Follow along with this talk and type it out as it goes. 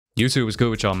YouTube, what's good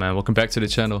with y'all, man? Welcome back to the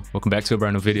channel. Welcome back to a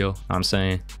brand new video.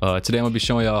 Today I'm gonna be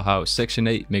showing y'all how Section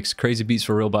 8 makes crazy beats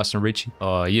for Real Boss and Richey.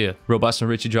 Yeah, Real Boss and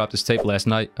Richey dropped this tape last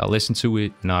night. I listened to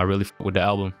it and I really fucked with the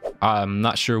album. I'm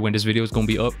not sure when this video is gonna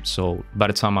be up, so by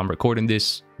the time I'm recording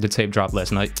this, the tape dropped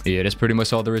last night. Yeah, that's pretty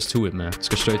much all there is to it, man. Let's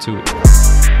go straight to it.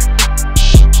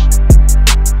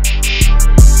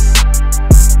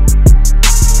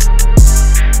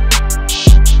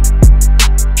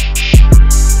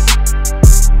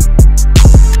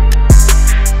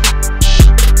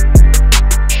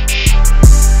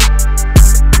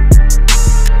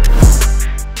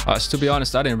 To be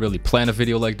honest, I didn't really plan a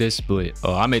video like this, but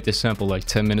I made this sample like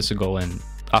 10 minutes ago and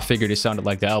I figured it sounded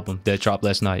like the album that dropped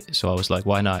last night. So I was like,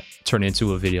 why not turn it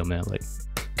into a video, man? Like,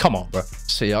 come on, bro.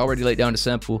 So yeah, I already laid down the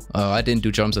sample. I didn't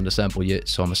do drums on the sample yet,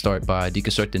 so I'm gonna start by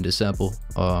deconstructing the sample.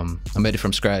 I made it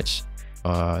from scratch.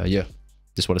 Yeah,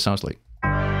 this is what it sounds like.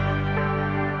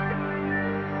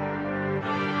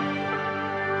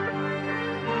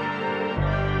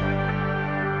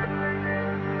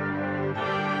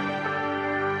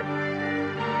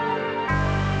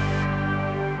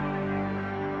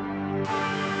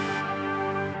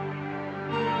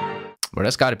 Bro,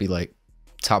 that's gotta be like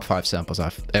top 5 samples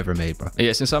I've ever made, bro.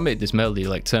 Yeah, since I made this melody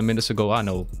like 10 minutes ago, I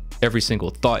know every single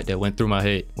thought that went through my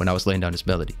head when I was laying down this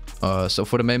melody. So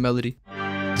for the main melody,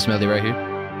 this melody right here,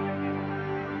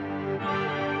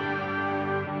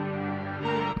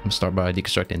 I'm gonna start by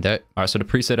deconstructing that. All right, so the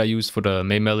preset I used for the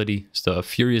main melody is the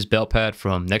Furious Bell Pad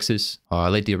from Nexus. I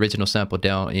laid the original sample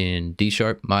down in D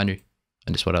sharp minor,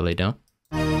 and this is what I laid down.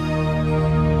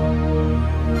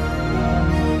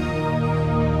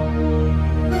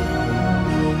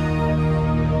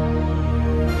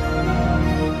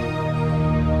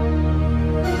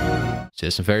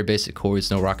 Just some very basic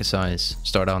chords, no rocket science.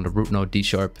 Start out on the root note D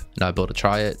sharp, and I built a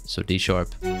triad. So D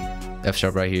sharp, F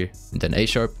sharp right here, and then A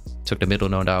sharp. Took the middle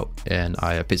note out, and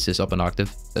I pitched this up an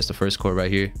octave. That's the first chord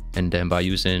right here. And then by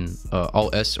using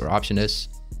Alt S or Option S,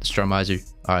 the strumizer,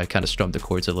 I kind of strummed the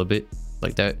chords a little bit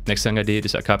like that. Next thing I did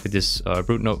is I copied this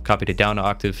root note, copied it down an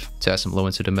octave to add some low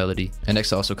into the melody. And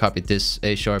next I also copied this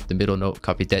A sharp, the middle note,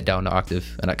 copied that down an octave,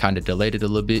 and I kind of delayed it a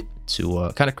little bit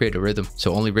to kind of create a rhythm.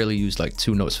 So only really used like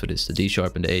 2 notes for this, the D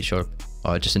sharp and the A sharp,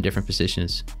 just in different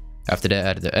positions. After that, I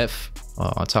added the F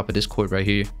on top of this chord right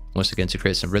here, once again to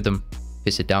create some rhythm.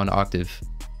 Pitched it down an octave,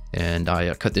 and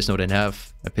I cut this note in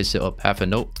half. I pitched it up half a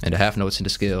note, and the half notes in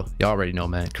the scale, y'all already know,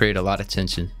 man, create a lot of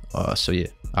tension. So yeah,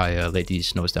 I laid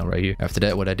these notes down right here. After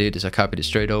that, what I did is I copied it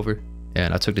straight over,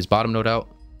 and I took this bottom note out,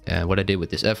 and what I did with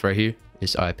this F right here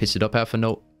is I pitched it up half a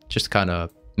note, just to kind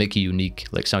of make it unique,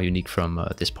 like sound unique from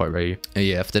this part right here. And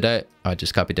yeah, after that, I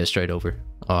just copied that straight over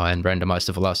and randomized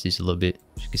the velocities a little bit,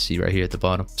 as you can see right here at the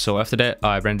bottom. So after that,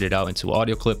 I rendered it out into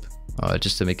audio clip,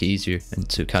 just to make it easier and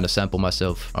to kind of sample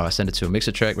myself. I sent it to a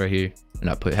mixer track right here, and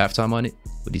I put halftime on it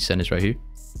with these settings right here.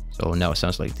 So now it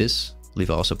sounds like this. I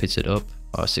believe I also pitched it up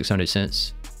 600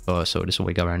 cents. So this is what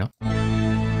we got right now.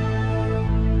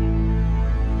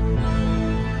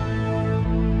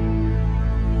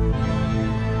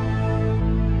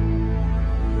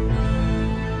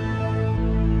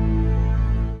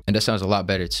 And that sounds a lot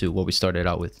better to what we started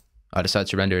out with. I decided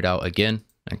to render it out again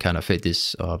and kind of fade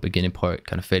this beginning part,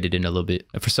 kind of fade it in a little bit.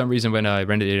 And for some reason, when I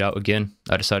rendered it out again,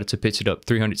 I decided to pitch it up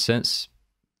 300 cents.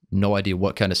 No idea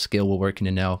what kind of scale we're working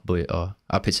in now, but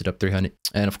I pitched it up 300.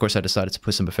 And of course, I decided to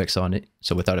put some effects on it.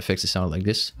 So without effects, it sounded like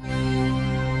this.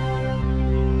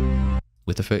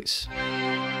 With effects,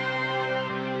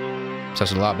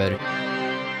 sounds a lot better.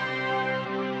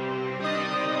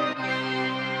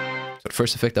 So the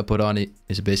first effect I put on it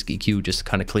is a basic EQ, just to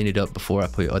kind of clean it up before I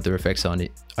put other effects on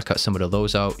it. I cut some of the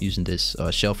lows out using this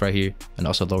shelf right here, and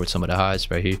also lowered some of the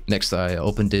highs right here. Next, I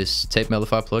opened this Tape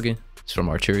Mellify plugin. It's from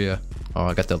RICHEY.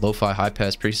 I got the lo-fi high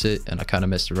pass preset, and I kind of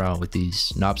messed around with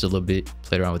these knobs a little bit,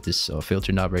 played around with this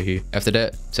filter knob right here. After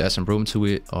that, to add some room to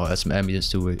it, add some ambience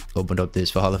to it, opened up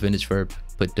this Valhalla Vintage Verb,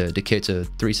 put the decay to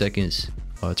 3 seconds,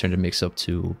 turned the mix up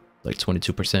to like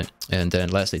 22%. And then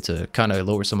lastly, to kind of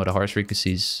lower some of the harsh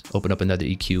frequencies, open up another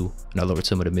EQ, and I lowered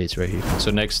some of the mids right here. So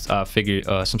next, I figured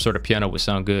some sort of piano would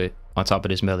sound good on top of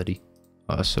this melody.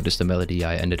 So this is the melody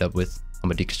I ended up with. I'm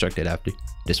gonna deconstruct it after.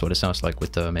 This is what it sounds like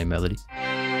with the main melody.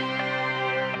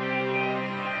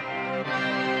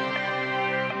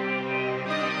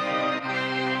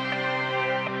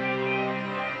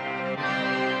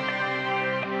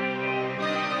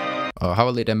 How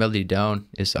I laid that melody down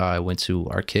is I went to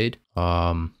Arcade.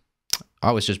 I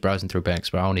was just browsing through banks,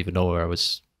 but I don't even know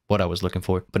what I was looking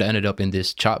for. But I ended up in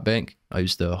this chop bank. I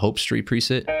used the Hope Street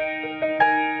preset.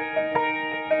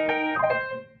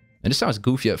 And it sounds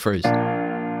goofy at first.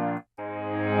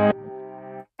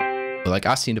 But like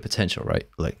I seen the potential, right?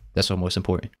 Like that's what's most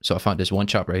important. So I found this one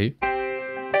chop right here.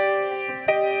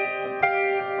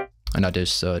 And I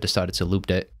just decided to loop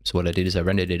that. So what I did is I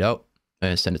rendered it out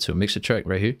and sent it to a mixer track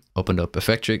right here. Opened up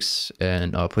Effectrix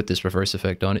and put this reverse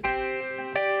effect on it.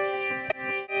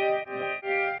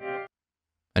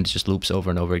 And it just loops over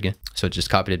and over again. So just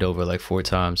copied it over like 4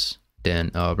 times,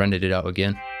 then rendered it out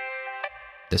again.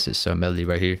 This is a melody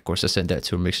right here. Of course, I sent that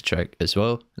to a mixer track as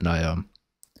well. And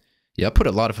I put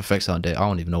a lot of effects on that. I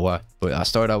don't even know why. But I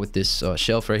started out with this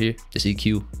shelf right here, this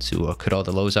EQ, to cut all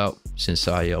the lows out since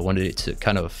I wanted it to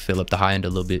kind of fill up the high end a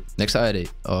little bit. Next, I added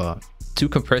 2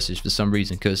 compressors for some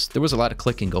reason because there was a lot of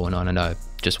clicking going on and I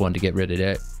just wanted to get rid of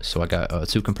that. So I got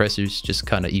 2 compressors, just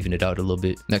kind of even it out a little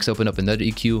bit. Next, open up another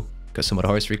EQ. Got some of the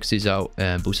harsh frequencies out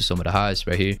and boosted some of the highs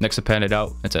right here. Next, I pan it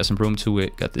out and to add some room to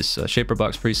it. Got this shaper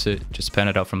box preset. Just pan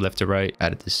it out from left to right.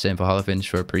 Added this sample hollow finish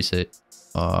for a preset.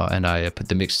 And I put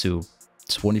the mix to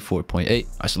 24.8. Alright,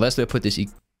 so lastly, I put this I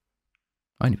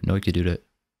didn't even know you could do that.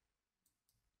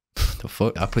 The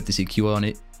fuck? I put this EQ on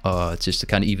it just to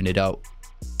kind of even it out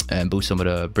and bring some of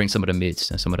the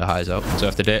mids and some of the highs out. So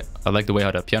after that, I like the way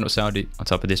how the piano sounded on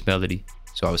top of this melody.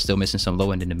 So I was still missing some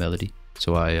low end in the melody.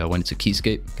 So I went into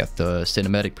Keyscape, got the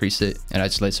cinematic preset, and I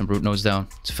just laid some root notes down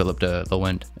to fill up the low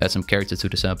end. Add some character to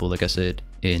the sample, like I said,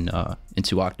 in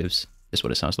 2 octaves. That's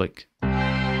what it sounds like.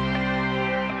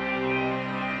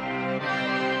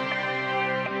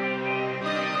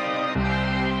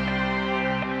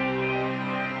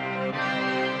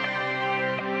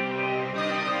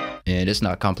 And it's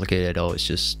not complicated at all. It's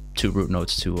just 2 root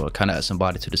notes to kind of add some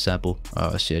body to the sample.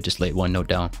 So yeah, just laid 1 note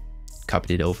down,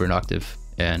 copied it over an octave,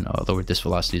 and lowered this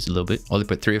velocities a little bit. Only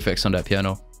put 3 effects on that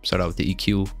piano. Started out with the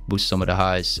EQ, boosted some of the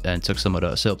highs, and took some of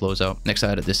the sub lows out. Next,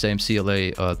 I added the same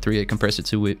CLA 3.8 compressor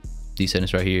to it. These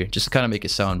settings right here, just to kind of make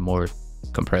it sound more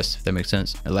compressed, if that makes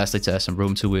sense. And lastly, to add some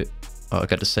room to it, I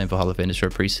got the same for hollow finish for a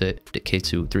preset, decay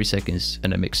to 3 seconds,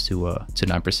 and a mix to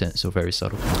 9%, so very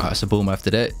subtle. So boom, after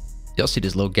that, y'all see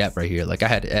this little gap right here. Like I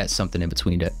had to add something in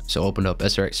between that. So opened up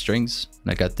SRX strings,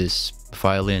 and I got this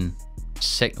violin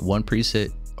second 1 preset.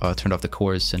 Turned off the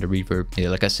chorus and the reverb. Yeah,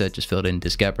 like I said, just filled in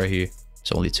this gap right here.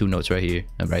 So only 2 notes right here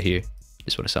and right here.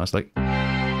 This is what it sounds like.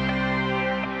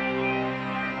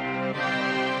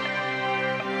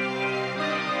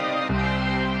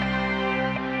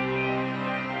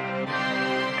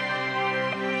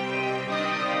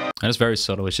 And it's very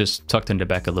subtle. It's just tucked in the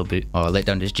back a little bit. Laid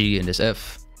down this G and this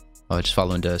F. Just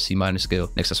following the C minor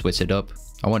scale. Next, I switched it up.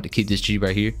 I wanted to keep this G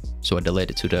right here, so I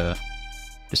delayed it to the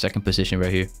second position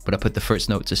right here. But I put the first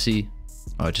note to C,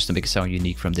 just to make it sound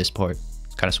unique from this part.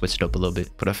 Kind of switched it up a little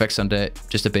bit. Put effects on that,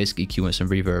 just a basic EQ and some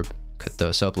reverb. Cut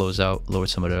the sub lows out, lowered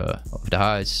some of the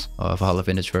highs. Hollow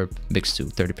vintage verb, mixed to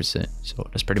 30%. So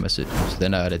that's pretty much it. So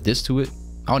then I added this to it.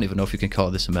 I don't even know if you can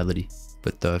call this a melody,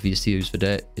 but the VST I used for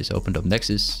that is opened up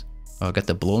Nexus. Got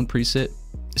the blown preset.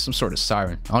 It's some sort of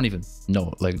siren. I don't even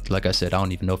know. Like I said, I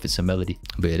don't even know if it's a melody.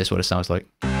 But yeah, that's what it sounds like.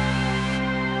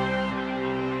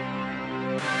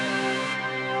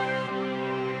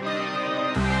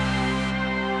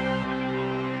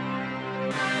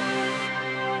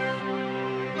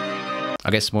 I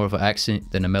guess more of an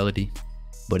accent than a melody.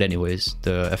 But anyways,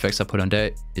 the effects I put on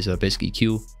that is a basic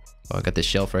EQ. I got this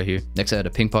shelf right here. Next, I had a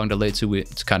ping pong delay to it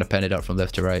to kind of pan it out from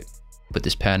left to right. Put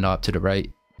this pan knob to the right.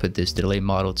 Put this delay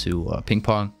model to ping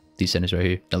pong. These settings right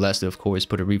here. And lastly, of course,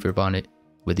 put a reverb on it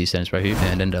with these settings right here.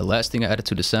 And then the last thing I added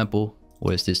to the sample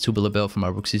was this tubular bell from my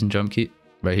Rook Season drum kit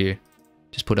right here.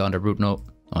 Just put it on the root note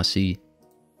on C.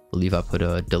 I believe I put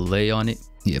a delay on it.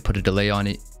 Yeah, put a delay on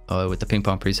it with the ping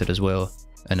pong preset as well.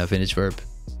 And a vintage verb.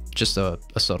 Just a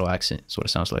subtle accent. That's what it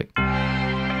sounds like.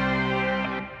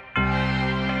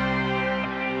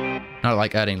 I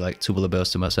like adding like tubular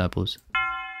bells to my samples.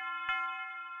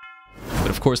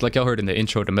 But of course, like y'all heard in the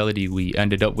intro, the melody we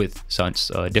ended up with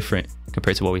sounds different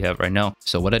compared to what we have right now.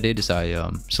 So what I did is I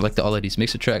selected all of these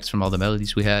mixer tracks from all the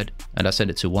melodies we had, and I sent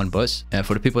it to one bus. And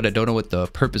for the people that don't know what the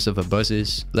purpose of a bus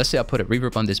is, let's say I put a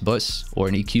reverb on this bus or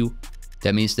an EQ.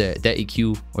 That means that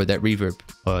EQ or that reverb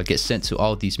gets sent to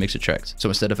all these mixer tracks. So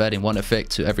instead of adding 1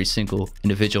 effect to every single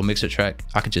individual mixer track,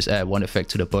 I could just add 1 effect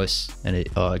to the bus and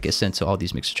it gets sent to all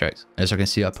these mixer tracks. As you can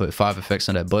see, I put 5 effects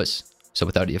on that bus. So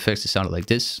without the effects, it sounded like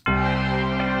this.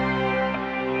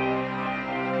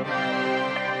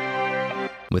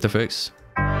 With effects,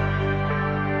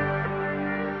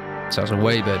 sounds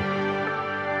way better.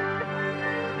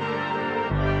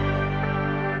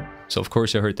 So of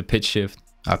course, I heard the pitch shift.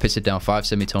 I pitched it down 5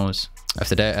 semitones.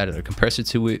 After that, I added a compressor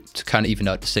to it to kind of even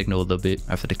out the signal a little bit.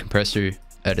 After the compressor,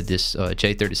 added this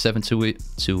J37 to it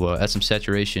to add some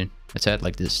saturation. Let's add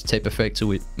like this tape effect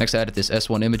to it. Next, I added this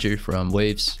S1 imager from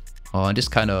Waves. And this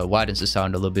kind of widens the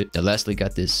sound a little bit. And lastly,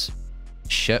 got this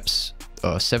Sheps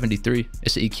 73.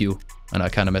 It's an EQ, and I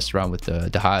kind of messed around with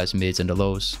the highs, mids, and the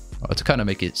lows to kind of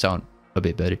make it sound a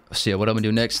bit better. So yeah, what I'm gonna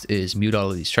do next is mute all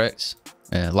of these tracks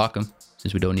and lock them,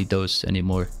 since we don't need those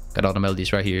anymore. Got all the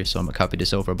melodies right here, so I'm gonna copy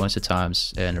this over a bunch of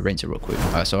times and arrange it real quick.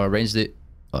 All right, so I arranged it.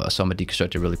 So I'm gonna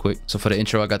deconstruct it really quick. So for the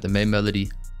intro, I got the main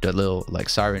melody, the little like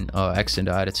siren accent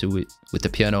I added to it with the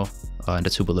piano and the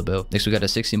tubular bell. Next, we got a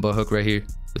 16-bar hook right here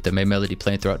with the main melody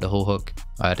playing throughout the whole hook.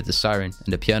 I added the siren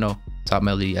and the piano. Top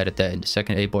melody, added that in the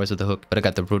second 8 bars of the hook. But I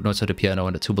got the root notes of the piano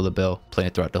and the tubular bell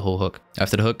playing throughout the whole hook.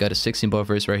 After the hook, got a 16-bar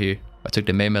verse right here. I took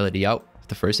the main melody out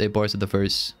the first 8 bars of the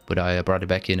verse, but I brought it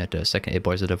back in at the second 8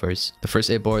 bars of the verse. The first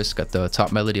 8 bars got the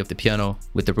top melody of the piano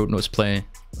with the root notes playing,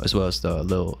 as well as the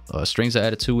little strings I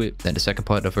added to it. Then the second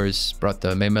part of the verse brought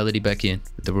the main melody back in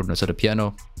with the root notes of the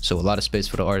piano, so a lot of space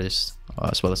for the artist,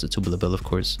 as well as the tubular bell, of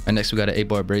course. And next we got an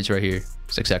 8-bar bridge right here.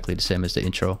 It's exactly the same as the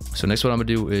intro. So next what I'm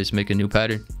gonna do is make a new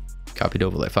pattern. Copy it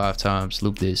over like 5 times,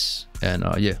 loop this, and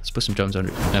yeah, let's put some drums under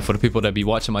it. And for the people that be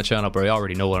watching my channel, bro, you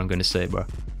already know what I'm gonna say, bro.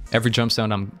 Every drum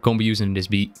sound I'm gonna be using in this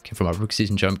beat came from my rookie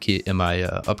season drum kit and my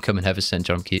upcoming Heaven Sent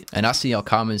drum kit. And I see y'all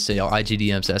comments and y'all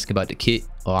IGDMs asking about the kit.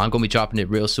 I'm gonna be dropping it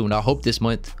real soon. I hope this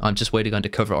month. I'm just waiting on the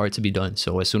cover art to be done.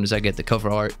 So as soon as I get the cover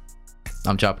art,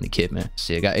 I'm dropping the kit, man.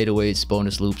 See, I got 808s,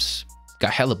 bonus loops,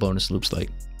 got hella bonus loops. Like,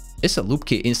 it's a loop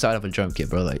kit inside of a drum kit,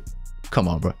 bro. Like, come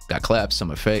on, bro. Got claps,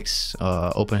 some effects,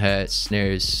 open hats,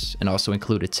 snares, and also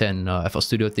included 10 FL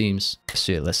Studio themes.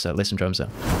 So yeah, let's lay some drums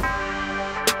down.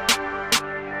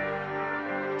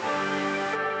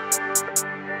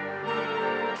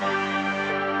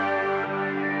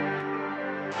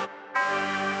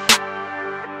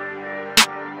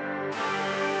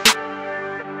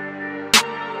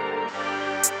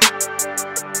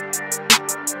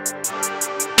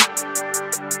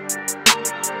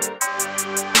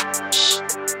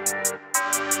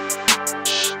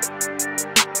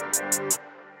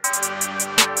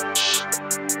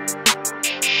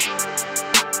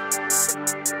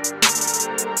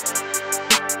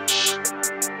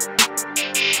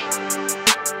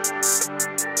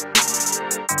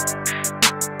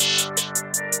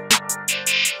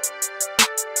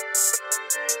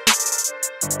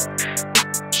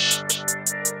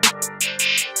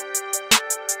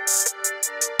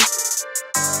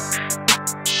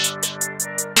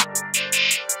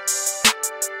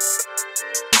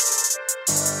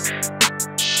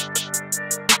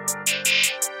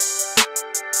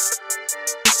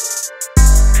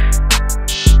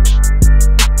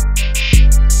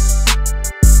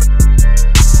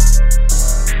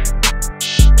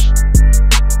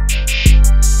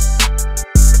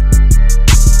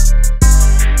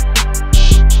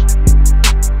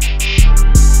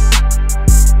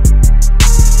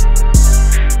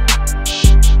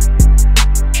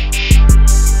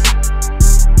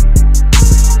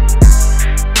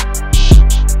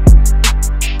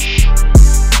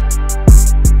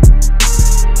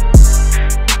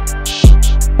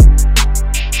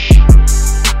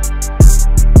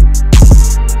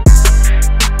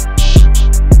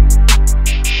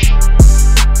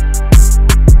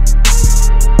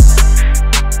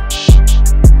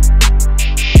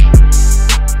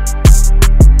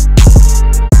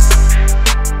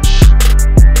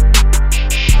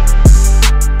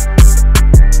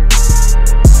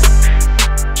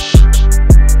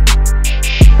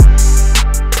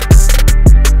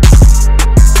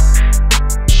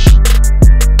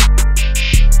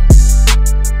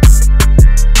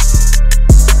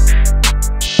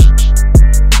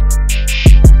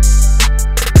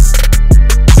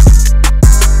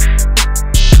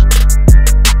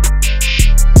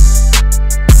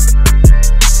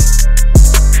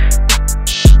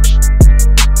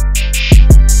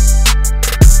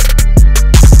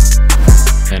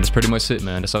 Pretty much it,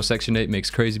 man. That's how Section 8 makes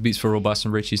crazy beats for Robots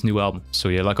and Richey's new album. So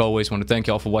yeah, like always, want to thank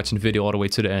y'all for watching the video all the way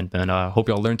to the end, and I hope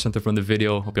y'all learned something from the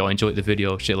video. Hope y'all enjoyed the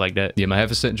video, shit like that. Yeah, my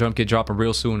Heaven Sent drum kit dropping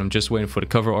real soon. I'm just waiting for the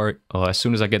cover art. As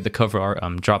soon as I get the cover art,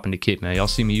 I'm dropping the kit, man. Y'all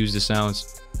see me use the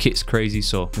sounds. Kit's crazy,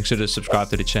 so make sure to subscribe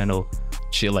to the channel,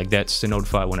 shit like that, to stay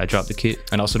notified when I drop the kit.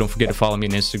 And also don't forget to follow me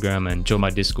on Instagram and join my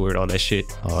Discord, all that shit.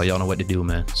 Y'all know what to do,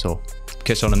 man. So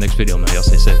catch y'all on the next video, man. Y'all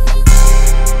stay safe.